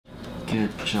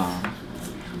Good job.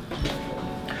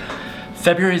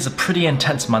 February is a pretty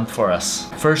intense month for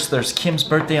us. First, there's Kim's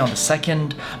birthday on the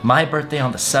 2nd, my birthday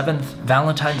on the 7th,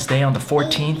 Valentine's Day on the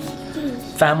 14th,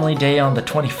 Family Day on the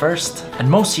 21st,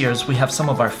 and most years we have some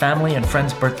of our family and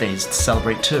friends' birthdays to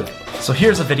celebrate too. So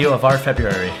here's a video of our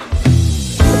February.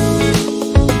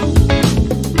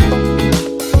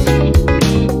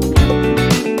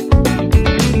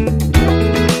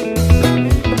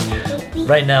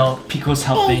 Right now, Pico's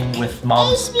helping with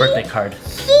Mom's birthday card.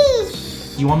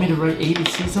 You want me to write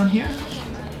ABCs on here?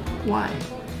 Why?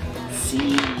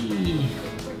 C.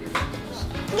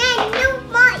 No,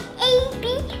 my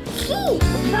ABC.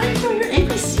 Write for your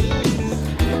ABCs.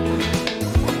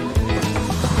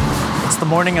 It's the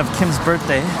morning of Kim's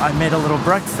birthday. I made a little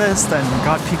breakfast and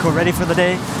got Pico ready for the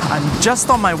day. I'm just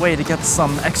on my way to get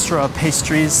some extra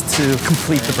pastries to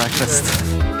complete the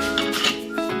breakfast.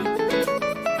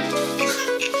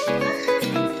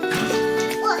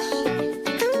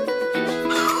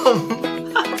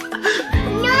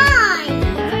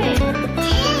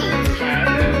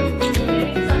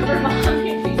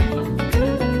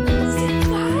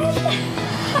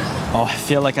 Oh, I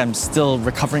feel like I'm still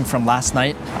recovering from last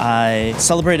night. I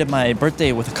celebrated my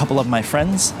birthday with a couple of my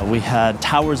friends. We had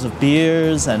towers of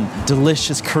beers and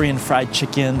delicious Korean fried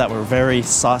chicken that were very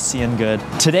saucy and good.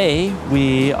 Today,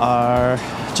 we are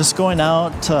just going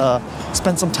out to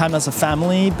spend some time as a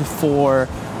family before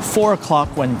 4 o'clock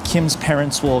when Kim's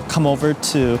parents will come over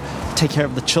to take care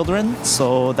of the children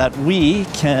so that we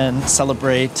can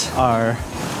celebrate our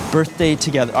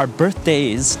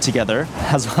birthdays together,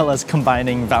 as well as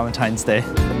combining Valentine's Day.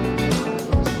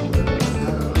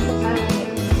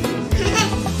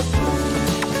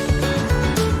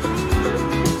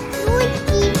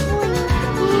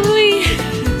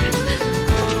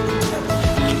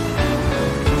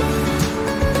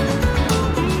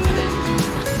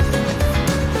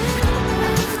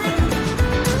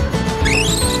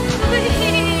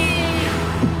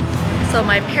 So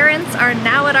my parents are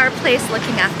now at our place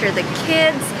looking after the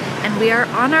kids, and we are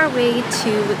on our way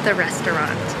to the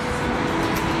restaurant.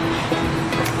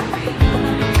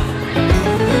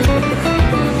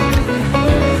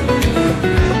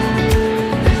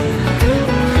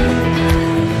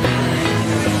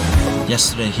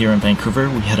 Yesterday here in Vancouver,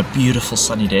 we had a beautiful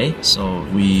sunny day, so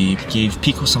we gave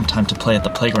Pico some time to play at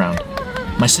the playground.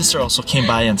 My sister also came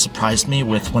by and surprised me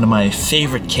with one of my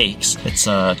favorite cakes. It's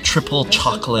a triple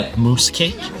chocolate mousse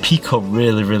cake. Pico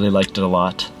really liked it a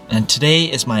lot. And today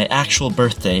is my actual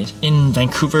birthday. In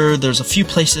Vancouver, there's a few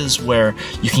places where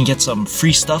you can get some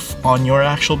free stuff on your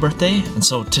actual birthday. And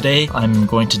so today I'm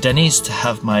going to Denny's to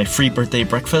have my free birthday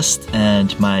breakfast,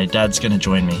 and my dad's gonna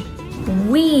join me.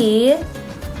 We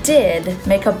did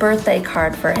make a birthday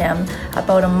card for him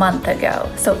about a month ago.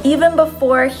 So even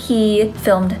before he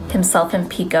filmed himself and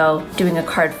Pico doing a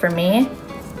card for me,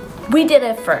 we did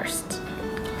it first.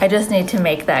 I just need to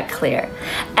make that clear.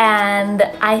 And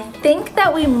I think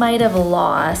that we might have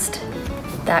lost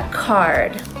that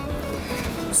card.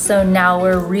 So now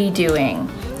we're redoing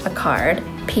a card.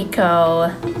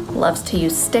 Pico loves to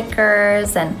use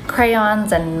stickers and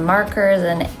crayons and markers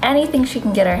and anything she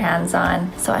can get her hands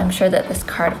on. So I'm sure that this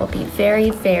card will be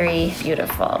very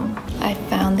beautiful. I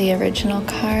found the original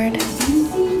card.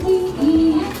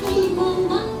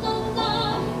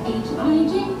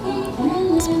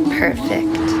 It's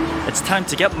perfect. It's time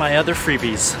to get my other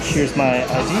freebies. Here's my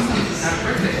ID.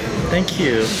 Thank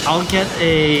you. I'll get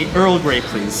a Earl Grey,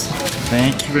 please.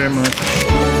 Thank you very much.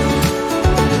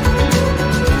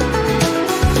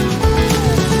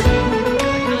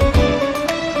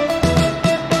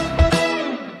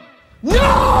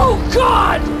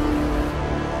 God!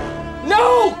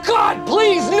 No! God,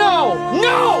 please, no!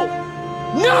 No!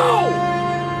 No!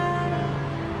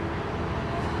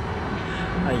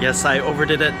 I guess I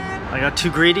overdid it. I got too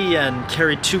greedy and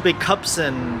carried 2 big cups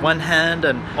in one hand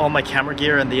and all my camera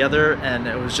gear in the other, and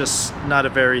it was just not a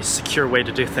very secure way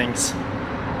to do things.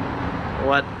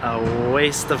 What a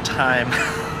waste of time.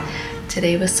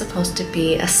 Today was supposed to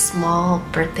be a small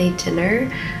birthday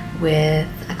dinner with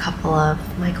a couple of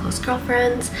my close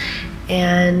girlfriends,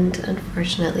 and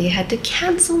unfortunately I had to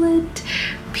cancel it.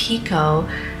 Pico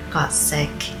got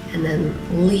sick, and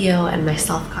then Leo and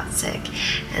myself got sick,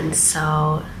 and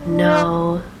so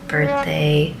no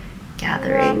birthday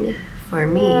gathering for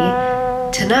me.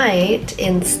 Tonight,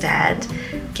 instead,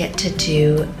 get to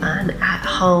do an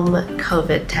at-home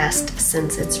COVID test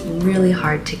since it's really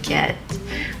hard to get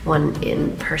one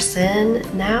in person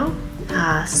now.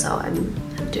 So I'm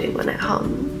doing one at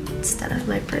home instead of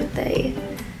my birthday.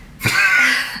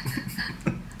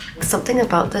 Something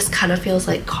about this kind of feels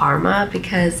like karma,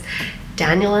 because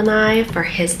Daniel and I, for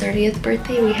his 30th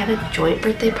birthday, we had a joint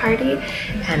birthday party,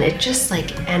 and it just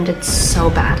like ended so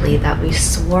badly that we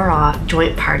swore off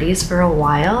joint parties for a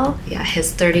while. Yeah,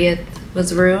 his 30th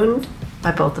was ruined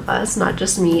by both of us, not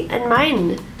just me, and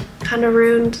mine kind of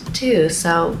ruined too,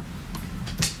 so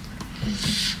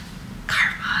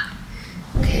karma.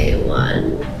 Okay,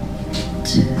 1,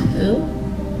 2.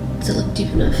 Does it look deep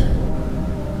enough?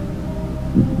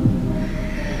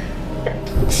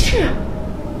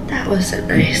 That wasn't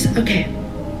nice. Okay.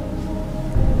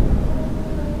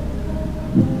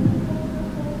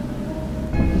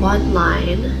 One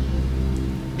line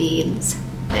means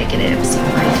negative, so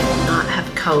I did not have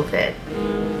COVID.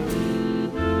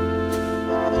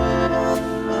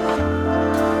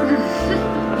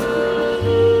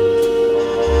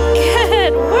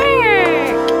 Good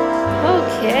work!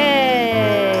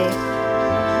 Okay.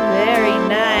 Very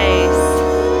nice.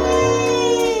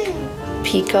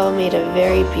 Pico made a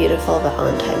very beautiful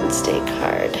Valentine's Day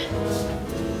card.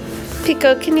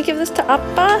 Pico, can you give this to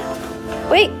Appa?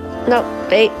 Wait, no,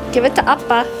 wait, give it to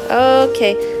Appa.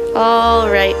 Okay, all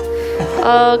right.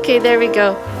 Okay, there we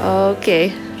go.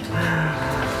 Okay.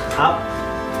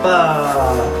 Appa!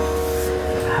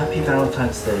 Happy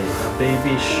Valentine's Day. A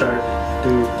baby shark.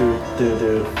 Do do do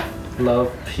do. Love,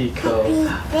 Pico.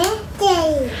 Happy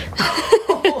birthday.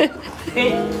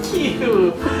 Thank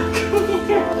you. Come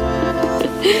here.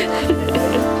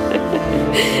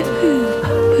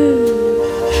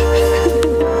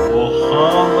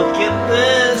 Oh, look at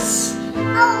this.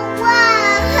 Oh, wow.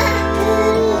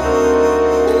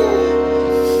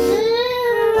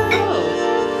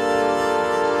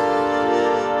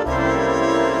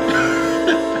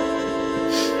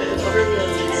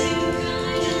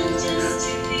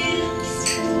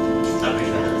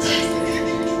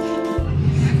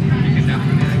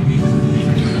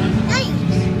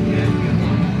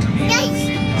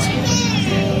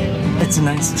 It's a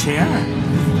nice chair.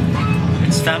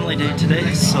 It's family day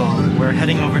today, so we're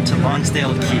heading over to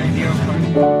Lonsdale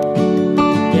Key.